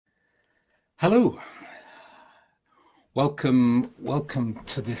Hello, welcome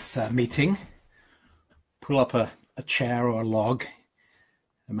to this meeting. Pull up a chair or a log.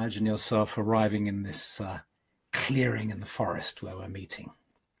 Imagine yourself arriving in this clearing in the forest where we're meeting.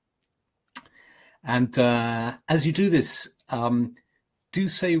 And as you do this, do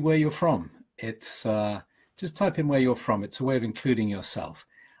say where you're from. It's just type in where you're from. It's a way of including yourself.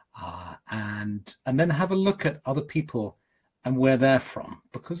 And then have a look at other people and where they're from,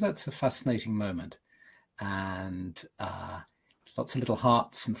 because that's a fascinating moment. And lots of little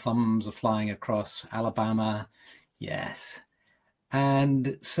hearts and thumbs are flying across Alabama. Yes.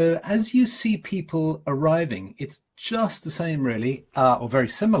 And so as you see people arriving, it's just the same really, or very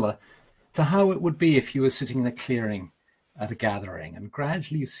similar to how it would be if you were sitting in a clearing at a gathering. And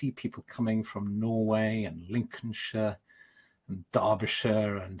gradually you see people coming from Norway and Lincolnshire and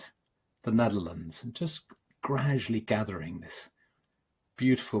Derbyshire and the Netherlands, and just gradually gathering this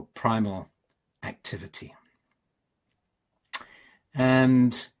beautiful primal activity.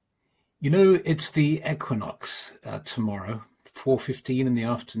 And you know, it's the equinox tomorrow, 4:15 in the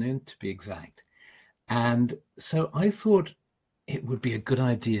afternoon to be exact. And so I thought it would be a good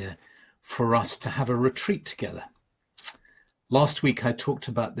idea for us to have a retreat together. Last week I talked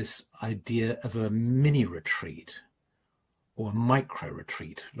about this idea of a mini retreat or a micro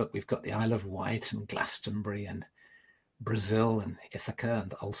retreat. Look, we've got the Isle of Wight and Glastonbury and Brazil and Ithaca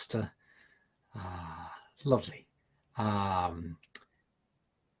and Ulster. Lovely.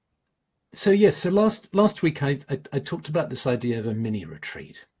 So last week I talked about this idea of a mini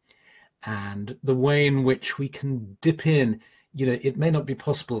retreat and the way in which we can dip in. You know, it may not be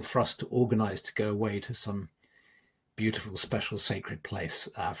possible for us to organize to go away to some beautiful, special, sacred place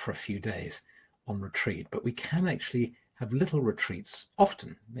for a few days on retreat, but we can actually have little retreats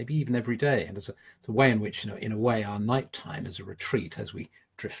often, maybe even every day. And there's a way in which, you know, in a way, our nighttime is a retreat as we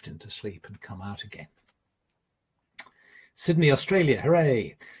drift into sleep and come out again. Sydney, Australia,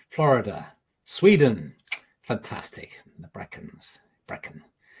 hooray! Florida, Sweden, fantastic. The Brecon.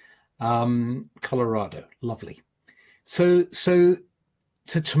 Colorado, lovely. So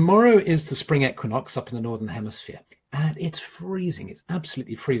tomorrow is the spring equinox up in the Northern Hemisphere. And it's freezing. It's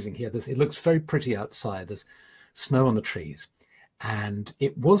absolutely freezing here. It looks very pretty outside. There's snow on the trees. And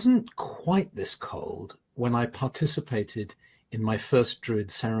it wasn't quite this cold when I participated in my first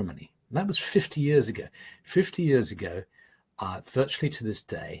Druid ceremony. And that was 50 years ago. 50 years ago, virtually to this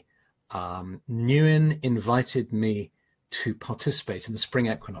day, Nguyen invited me to participate in the spring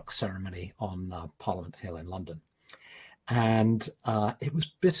equinox ceremony on Parliament Hill in London. And it was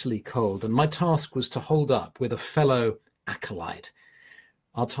bitterly cold. And my task was to hold up with a fellow acolyte.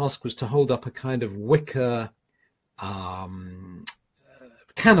 Our task was to hold up a kind of wicker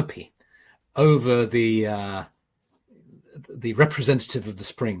canopy over the representative of the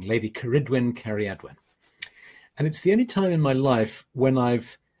spring, Lady Ceridwen Cariadwen. And it's the only time in my life when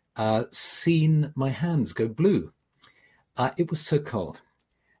I've seen my hands go blue. It was so cold.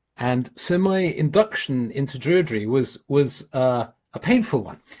 And so my induction into Druidry was a painful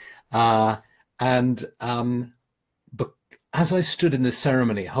one. But as I stood in this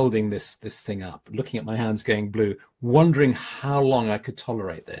ceremony, holding this thing up, looking at my hands going blue, wondering how long I could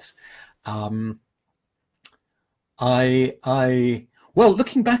tolerate this, well,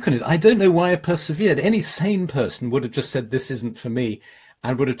 looking back on it, I don't know why I persevered. Any sane person would have just said, this isn't for me,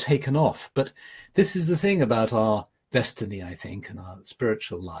 and would have taken off. But this is the thing about our destiny, I think, and our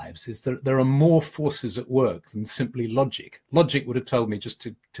spiritual lives, is that there are more forces at work than simply logic. Logic would have told me just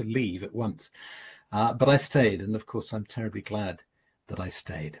to leave at once. But I stayed, and of course I'm terribly glad that I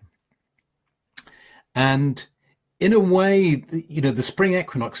stayed. And in a way, you know, the spring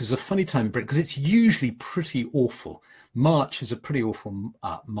equinox is a funny time in Britain because it's usually pretty awful. March is a pretty awful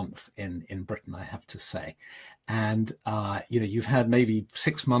month in Britain, I have to say. And, you know, you've had maybe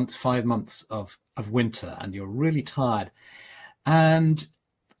 6 months, 5 months of winter, and you're really tired. And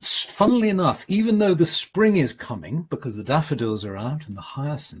funnily enough, even though the spring is coming because the daffodils are out and the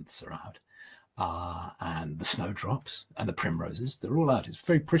hyacinths are out, and the snowdrops and the primroses, they're all out. It's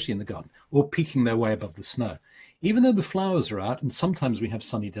very pretty in the garden, all peeking their way above the snow. Even though the flowers are out, and sometimes we have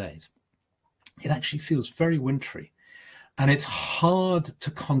sunny days, it actually feels very wintry. And it's hard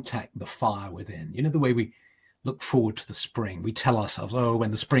to contact the fire within. You know, the way we look forward to the spring. We tell ourselves, oh,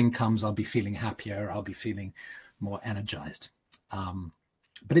 when the spring comes, I'll be feeling happier. I'll be feeling more energized.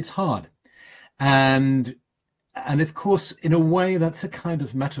 But it's hard. And of course, in a way, that's a kind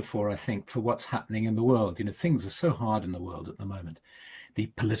of metaphor, I think, for what's happening in the world. You know, things are so hard in the world at the moment. The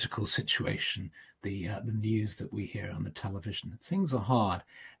political situation, the news that we hear on the television, things are hard.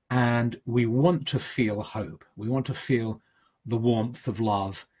 And we want to feel hope. We want to feel the warmth of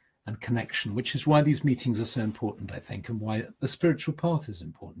love and connection, which is why these meetings are so important, I think, and why the spiritual path is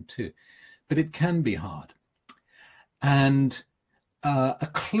important too. But it can be hard. And a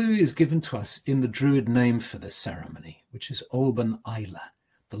clue is given to us in the Druid name for this ceremony, which is Olban Isla,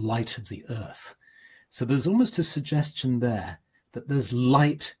 the light of the earth. So there's almost a suggestion there that there's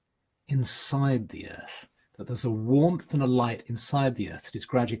light inside the earth, that there's a warmth and a light inside the earth that is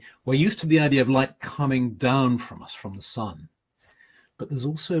gradually, we're used to the idea of light coming down from us, from the sun, but there's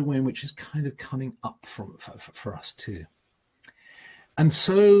also a way in which it's kind of coming up for us too. And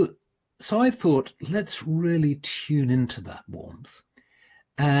so I thought, let's really tune into that warmth.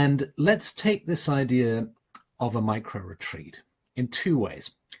 And let's take this idea of a micro-retreat in two ways.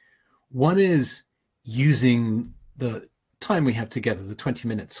 One is using the time we have together, the 20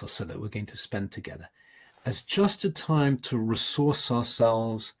 minutes or so that we're going to spend together, as just a time to resource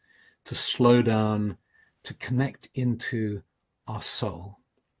ourselves, to slow down, to connect into our soul.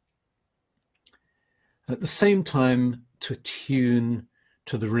 And at the same time, to attune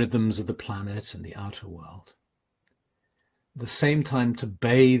to the rhythms of the planet and the outer world. At the same time, to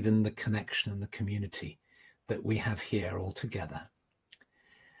bathe in the connection and the community that we have here all together.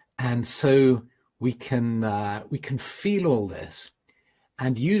 And so we can feel all this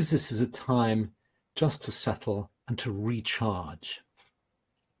and use this as a time just to settle and to recharge.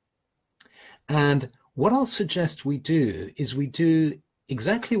 And what I'll suggest we do is we do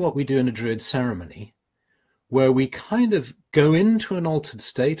exactly what we do in a Druid ceremony, where we kind of go into an altered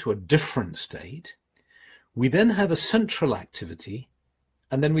state or a different state. We then have a central activity,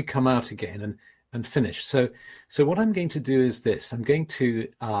 and then we come out again and finish. So what I'm going to do is this. I'm going to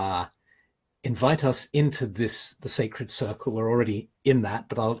invite us into the sacred circle. We're already in that,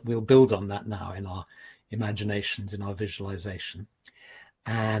 but we'll build on that now in our imaginations, in our visualization.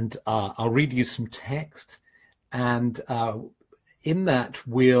 And I'll read you some text, and in that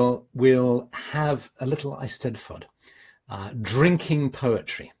we'll have a little Eisteddfod, drinking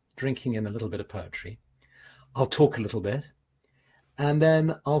poetry, drinking in a little bit of poetry. I'll talk a little bit, and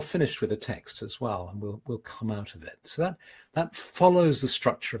then I'll finish with a text as well, and we'll come out of it. So that follows the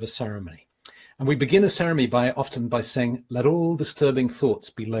structure of a ceremony. And we begin a ceremony often by saying, let all disturbing thoughts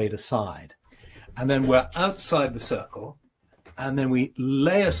be laid aside. And then we're outside the circle, and then we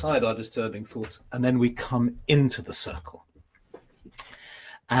lay aside our disturbing thoughts, and then we come into the circle.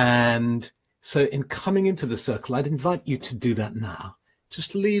 And so in coming into the circle, I'd invite you to do that now.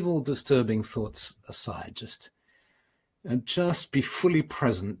 Just leave all disturbing thoughts aside, and just be fully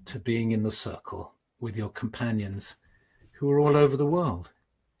present to being in the circle with your companions who are all over the world.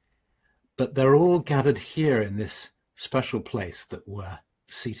 But they're all gathered here in this special place that we're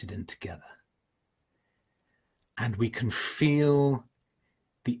seated in together. And we can feel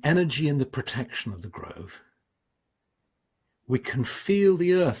the energy and the protection of the grove. We can feel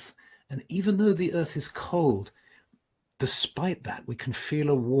the earth, and even though the earth is cold, despite that, we can feel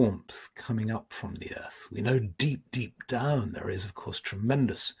a warmth coming up from the earth. We know deep, deep down there is, of course,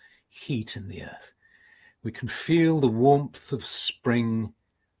 tremendous heat in the earth. We can feel the warmth of spring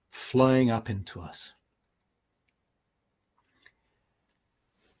flowing up into us.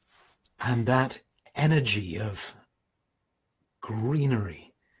 And that energy of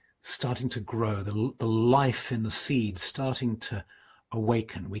greenery starting to grow, the life in the seeds starting to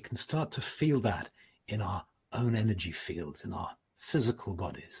awaken. We can start to feel that in our own energy fields, in our physical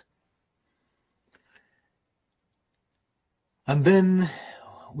bodies. And then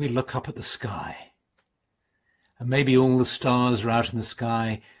we look up at the sky, and maybe all the stars are out in the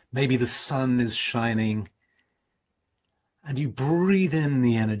sky, maybe the sun is shining, and you breathe in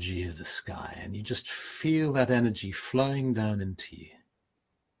the energy of the sky, and you just feel that energy flowing down into you.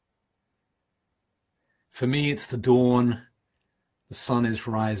 For me, it's the dawn. The sun is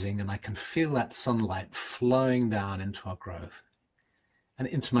rising, and I can feel that sunlight flowing down into our grove and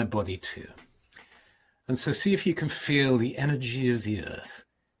into my body too. And so see if you can feel the energy of the earth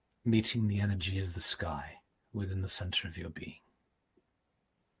meeting the energy of the sky within the center of your being.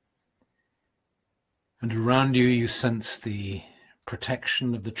 And around you, you sense the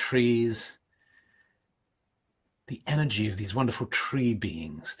protection of the trees, the energy of these wonderful tree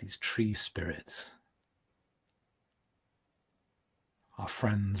beings, these tree spirits, our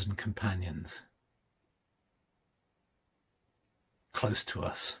friends and companions, close to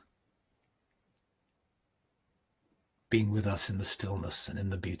us, being with us in the stillness and in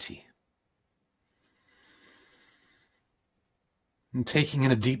the beauty. And taking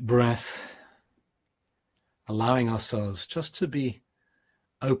in a deep breath, allowing ourselves just to be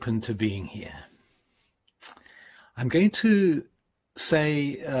open to being here. I'm going to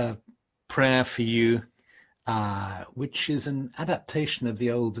say a prayer for you, which is an adaptation of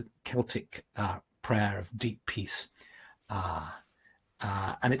the old Celtic prayer of deep peace.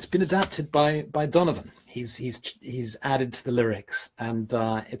 And it's been adapted by Donovan. He's added to the lyrics, and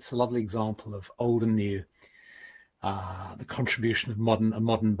it's a lovely example of old and new, the contribution of a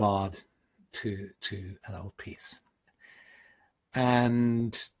modern bard to an old piece.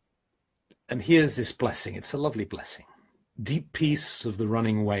 And here's this blessing. It's a lovely blessing. Deep peace of the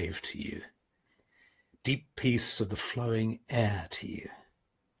running wave to you. Deep peace of the flowing air to you.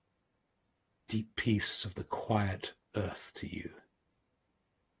 Deep peace of the quiet earth to you.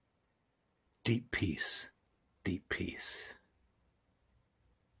 Deep peace, deep peace.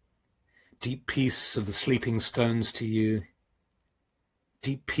 Deep peace of the sleeping stones to you.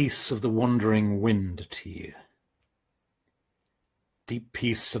 Deep peace of the wandering wind to you. Deep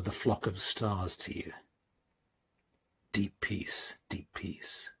peace of the flock of stars to you. Deep peace, deep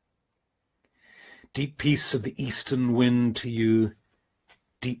peace. Deep peace of the eastern wind to you.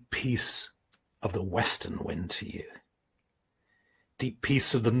 Deep peace of the western wind to you. Deep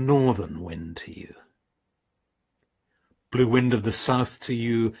peace of the northern wind to you. Blue wind of the south to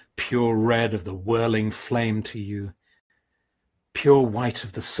you. Pure red of the whirling flame to you. Pure white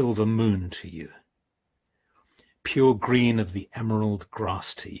of the silver moon to you. Pure green of the emerald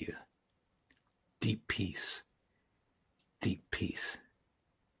grass to you. Deep peace, deep peace.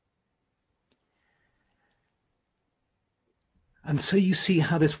 And so you see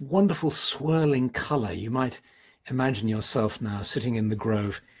how this wonderful swirling colour, you might imagine yourself now sitting in the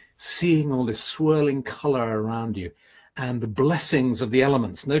grove, seeing all this swirling colour around you and the blessings of the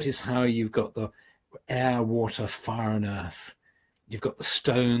elements. Notice how you've got the air, water, fire and earth. You've got the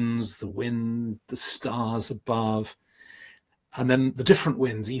stones, the wind, the stars above, and then the different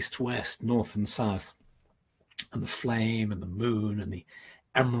winds, east, west, north and south, and the flame and the moon and the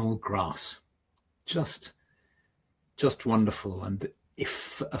emerald grass. Just wonderful. And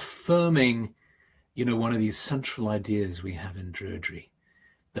if affirming, one of these central ideas we have in Druidry,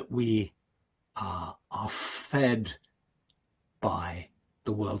 that we are fed by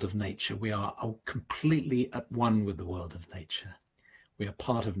the world of nature. We are completely at one with the world of nature. We are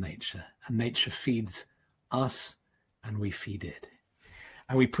part of nature, and nature feeds us and we feed it.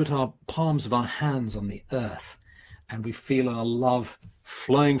 And we put our palms of our hands on the earth and we feel our love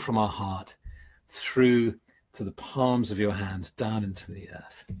flowing from our heart through to the palms of your hands down into the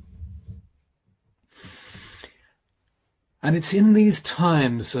earth. And it's in these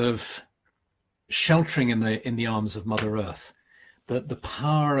times of sheltering in the arms of Mother Earth that the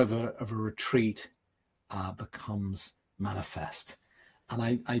power of a retreat becomes manifest. And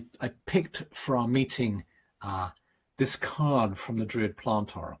I picked for our meeting this card from the Druid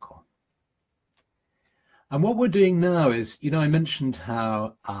Plant Oracle. And what we're doing now is, I mentioned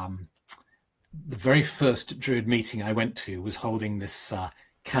how the very first Druid meeting I went to was holding this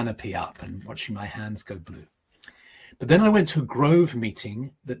canopy up and watching my hands go blue. But then I went to a Grove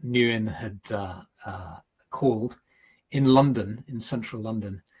meeting that Nguyen had called in London, in central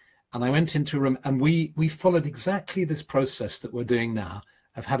London. And I went into a room and we followed exactly this process that we're doing now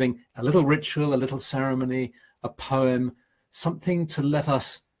of having a little ritual, a little ceremony, a poem, something to let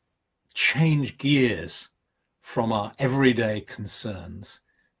us change gears from our everyday concerns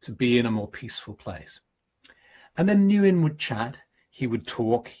to be in a more peaceful place. And then Nguyen would chat, he would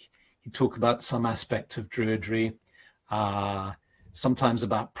talk, he'd talk about some aspect of Druidry, sometimes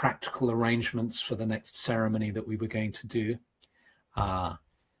about practical arrangements for the next ceremony that we were going to do.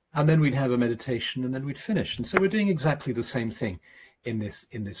 And then we'd have a meditation and then we'd finish. And so we're doing exactly the same thing in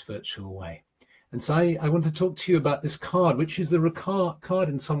this virtual way. And so I want to talk to you about this card, which is the card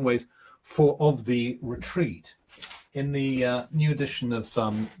in some ways of the retreat. In the new edition of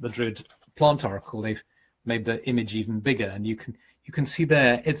the Druid Plant Oracle, they've made the image even bigger, and you can see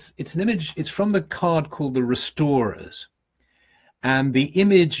there, it's an image, it's from the card called the Restorers. And the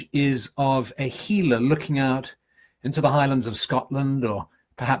image is of a healer looking out into the highlands of Scotland, or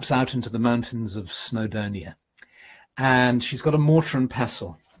perhaps out into the mountains of Snowdonia. And she's got a mortar and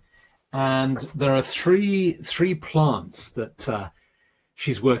pestle. And there are three plants that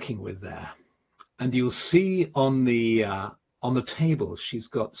she's working with there. And you'll see on the table, she's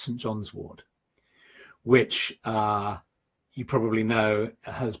got St. John's wort, which you probably know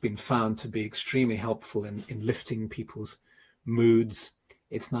has been found to be extremely helpful in lifting people's moods.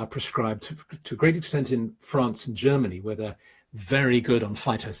 It's now prescribed to a great extent in France and Germany, where they're very good on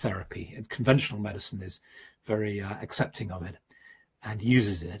phytotherapy, and conventional medicine is very accepting of it and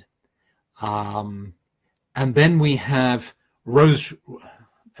uses it. And then we have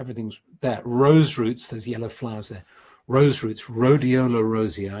everything's there. Rose roots, there's yellow flowers there. Rose roots, Rhodiola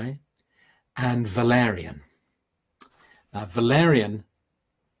rosei, and valerian. Valerian,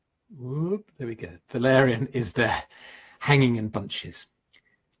 there we go. Valerian is there, hanging in bunches.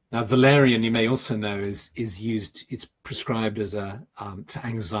 Now, valerian, you may also know, is used. It's prescribed as a for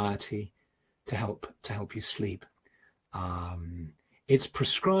anxiety, to help you sleep. It's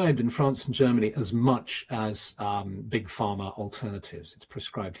prescribed in France and Germany as much as big pharma alternatives. It's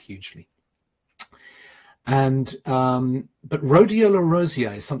prescribed hugely. And but rhodiola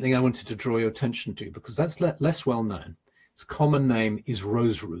rosei is something I wanted to draw your attention to, because that's less well known. Its common name is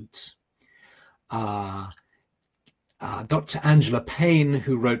rose roots. Dr. Angela Payne,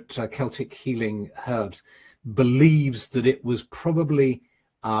 who wrote Celtic Healing Herbs, believes that it was probably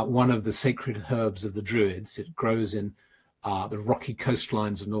one of the sacred herbs of the Druids. It grows in the rocky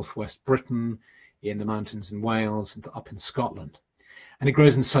coastlines of northwest Britain, in the mountains in Wales, and up in Scotland, and it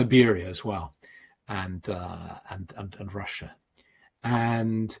grows in Siberia as well, and Russia,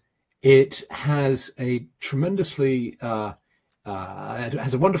 and it has a tremendously it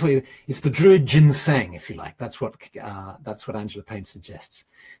has a wonderfully, it's the Druid ginseng, if you like. That's what Angela Payne suggests.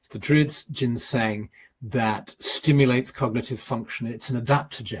 It's the Druid ginseng that stimulates cognitive function. It's an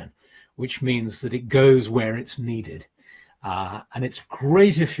adaptogen, which means that it goes where it's needed. And it's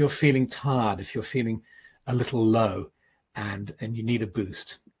great if you're feeling tired, if you're feeling a little low and you need a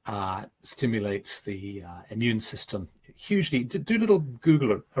boost. Stimulates the immune system hugely. Do a little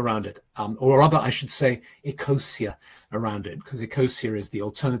Google around it, or rather, I should say, Ecosia around it, because Ecosia is the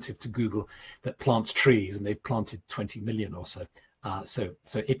alternative to Google that plants trees, and they've planted 20 million or so. So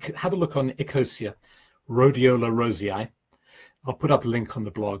have a look on Ecosia, rhodiola rosei. I'll put up a link on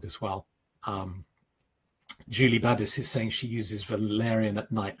the blog as well. Julie Babis is saying she uses valerian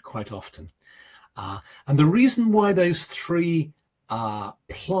at night quite often. And the reason why those three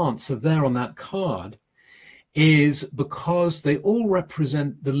plants are there on that card is because they all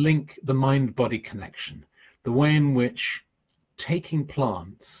represent the link, the mind-body connection, the way in which taking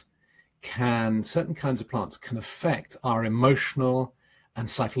plants certain kinds of plants can affect our emotional and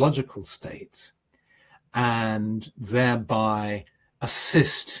psychological states, and thereby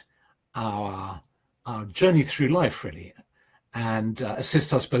assist our journey through life, really, and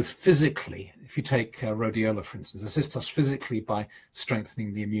assist us both physically. If you take rhodiola, for instance, assist us physically by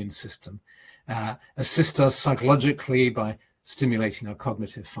strengthening the immune system, assist us psychologically by stimulating our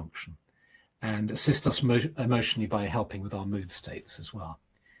cognitive function, and assist us emotionally by helping with our mood states as well.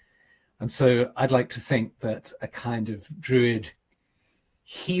 And so I'd like to think that a kind of Druid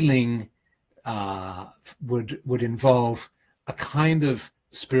healing would involve a kind of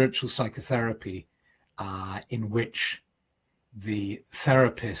spiritual psychotherapy in which the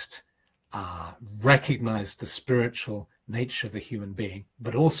therapist recognized the spiritual nature of the human being,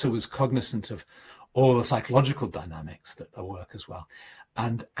 but also was cognizant of all the psychological dynamics that are work as well,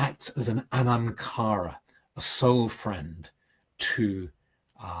 and acts as an anamkara, a soul friend to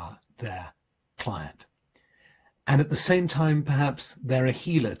their client. And at the same time, perhaps they're a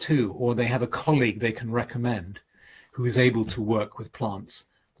healer too, or they have a colleague they can recommend who is able to work with plants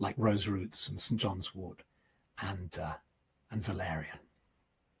like rose roots and St. John's wort and valerian.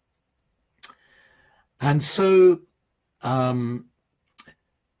 And so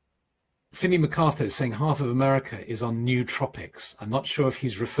Finney MacArthur is saying half of America is on new tropics. I'm not sure if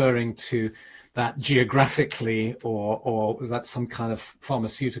he's referring to that geographically or that's some kind of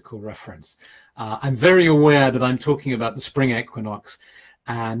pharmaceutical reference. I'm very aware that I'm talking about the spring equinox,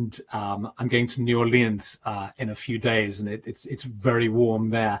 and I'm going to New Orleans in a few days, and it's very warm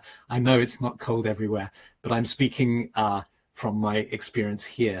there. I know it's not cold everywhere, but I'm speaking from my experience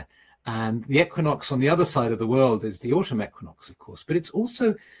here. And the equinox on the other side of the world is the autumn equinox, of course, but it's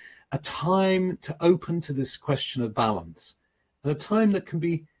also a time to open to this question of balance, and a time that can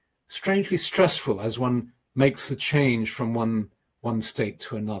be strangely stressful as one makes the change from one state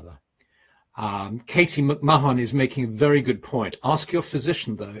to another. Katie McMahon is making a very good point. Ask your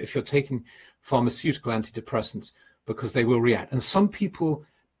physician, though, if you're taking pharmaceutical antidepressants, because they will react. And some people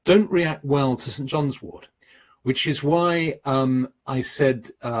don't react well to St. John's wort, which is why I said,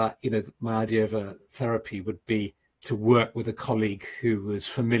 my idea of a therapy would be to work with a colleague who was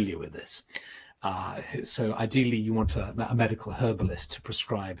familiar with this. So ideally, you want a medical herbalist to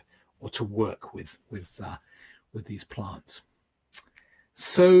prescribe or to work with these plants.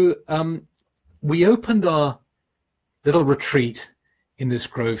 So we opened our little retreat in this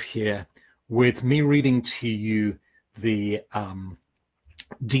grove here with me reading to you the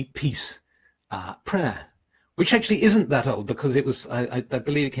Deep Peace prayer, which actually isn't that old, because it was, I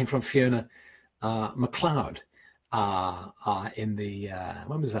believe it came from Fiona MacLeod in the,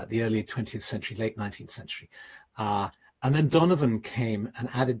 when was that? The early 20th century, late 19th century. And then Donovan came and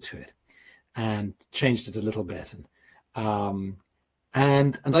added to it and changed it a little bit. And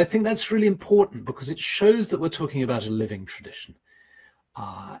I think that's really important because it shows that we're talking about a living tradition.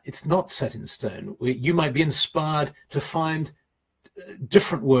 It's not set in stone. You might be inspired to find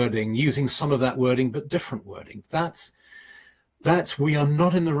different wording, using some of that wording, but different wording. That's we are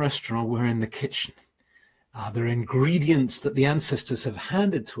not in the restaurant, we're in the kitchen. There are ingredients that the ancestors have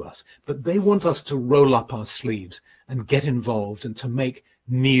handed to us, but they want us to roll up our sleeves and get involved and to make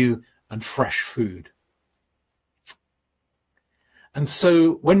new and fresh food. And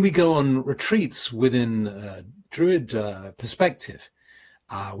so when we go on retreats within Druid perspective,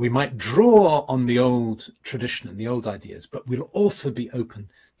 we might draw on the old tradition and the old ideas, but we'll also be open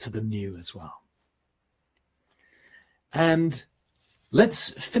to the new as well. And let's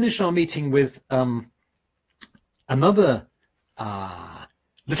finish our meeting with another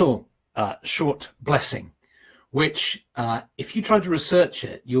little short blessing, which if you try to research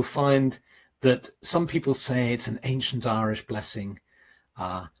it, you'll find that some people say it's an ancient Irish blessing.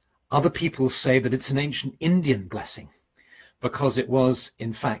 Other people say that it's an ancient Indian blessing, because it was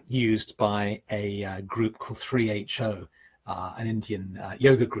in fact used by a group called 3HO, an Indian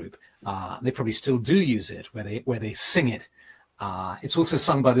yoga group. They probably still do use it, where they sing it. It's also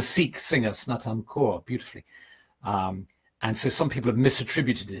sung by the Sikh singer Snatam Kaur beautifully. And so some people have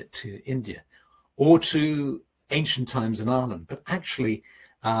misattributed it to India or to ancient times in Ireland, but actually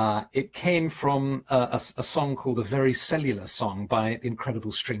it came from a song called A Very Cellular Song by the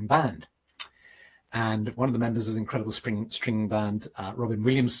Incredible String Band. And one of the members of the Incredible String Band, Robin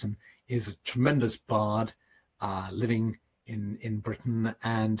Williamson, is a tremendous bard living in Britain,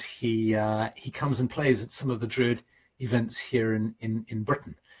 and he comes and plays at some of the Druid events here in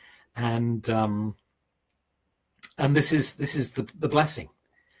Britain. And this is the blessing.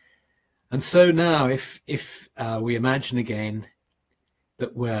 And so now if we imagine again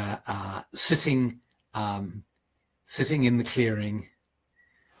that we're sitting in the clearing,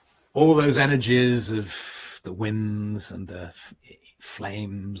 all those energies of the winds and the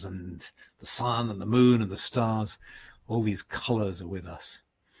flames and the sun and the moon and the stars, all these colors are with us.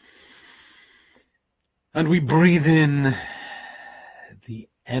 And we breathe in the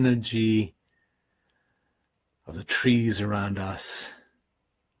energy of the trees around us,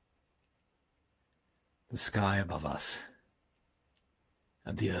 the sky above us,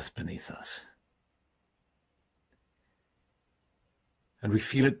 and the earth beneath us. And we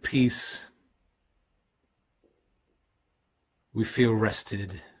feel at peace, we feel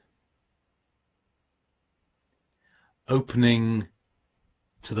rested, opening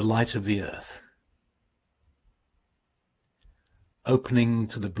to the light of the earth, opening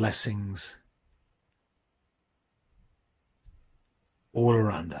to the blessings all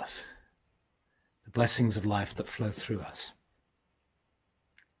around us, the blessings of life that flow through us.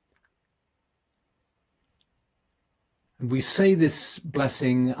 And we say this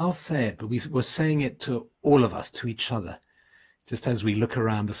blessing, I'll say it, but we're saying it to all of us, to each other, just as we look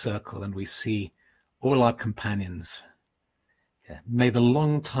around the circle and we see all our companions. Yeah. May the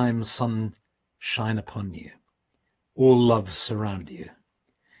long time sun shine upon you, all love surround you,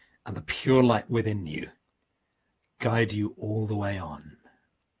 and the pure light within you guide you all the way on.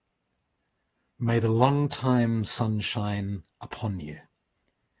 May the long time sun shine upon you,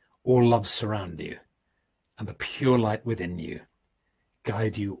 all love surround you, and the pure light within you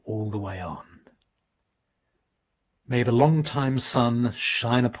guide you all the way on. May the long time sun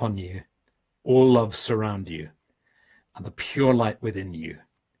shine upon you, all love surround you, and the pure light within you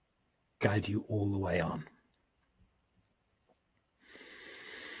guide you all the way on.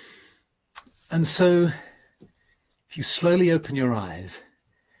 And so, if you slowly open your eyes,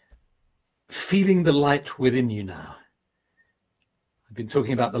 feeling the light within you now. I've been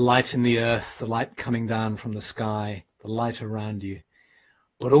talking about the light in the earth, the light coming down from the sky, the light around you,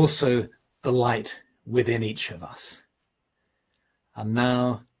 but also the light within each of us. And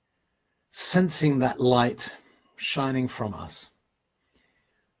now, sensing that light shining from us,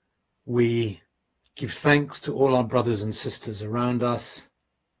 we give thanks to all our brothers and sisters around us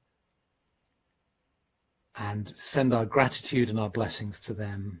and send our gratitude and our blessings to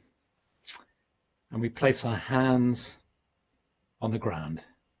them. And we place our hands on the ground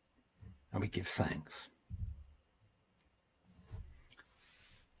and we give thanks.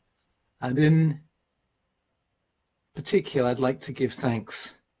 And in particular, I'd like to give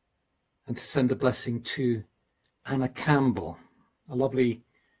thanks and to send a blessing to Anna Campbell, a lovely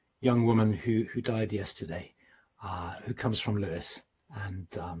young woman who died yesterday, who comes from Lewis, and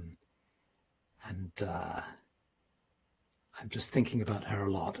I'm just thinking about her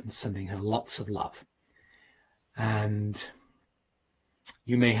a lot and sending her lots of love. And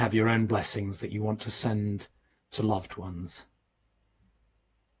you may have your own blessings that you want to send to loved ones,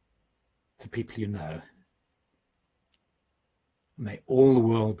 to people you know. May all the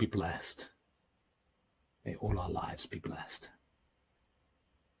world be blessed. May all our lives be blessed.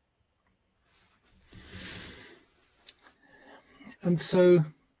 And so,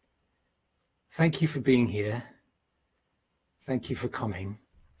 thank you for being here. Thank you for coming.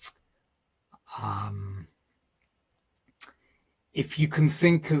 If you can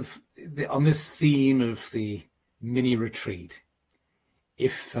think of, on this theme of the mini retreat,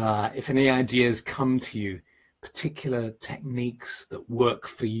 if any ideas come to you, particular techniques that work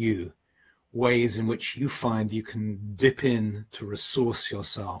for you, ways in which you find you can dip in to resource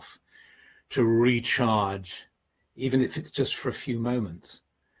yourself, to recharge, even if it's just for a few moments,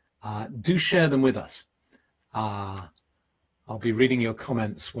 do share them with us. I'll be reading your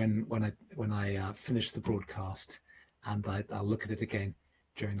comments when I finish the broadcast, and I'll look at it again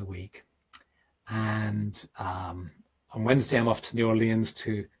during the week. And on Wednesday, I'm off to New Orleans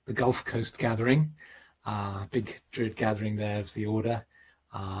to the Gulf Coast Gathering, big Druid gathering there of the order.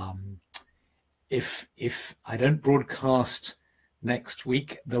 If I don't broadcast next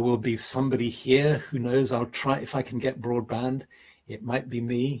week, there will be somebody here. Who knows? I'll try if I can get broadband. It might be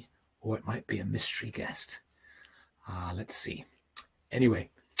me, or it might be a mystery guest. Let's see.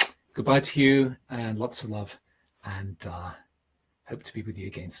 Anyway, goodbye to you, and lots of love, and hope to be with you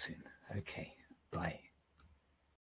again soon. Okay, bye.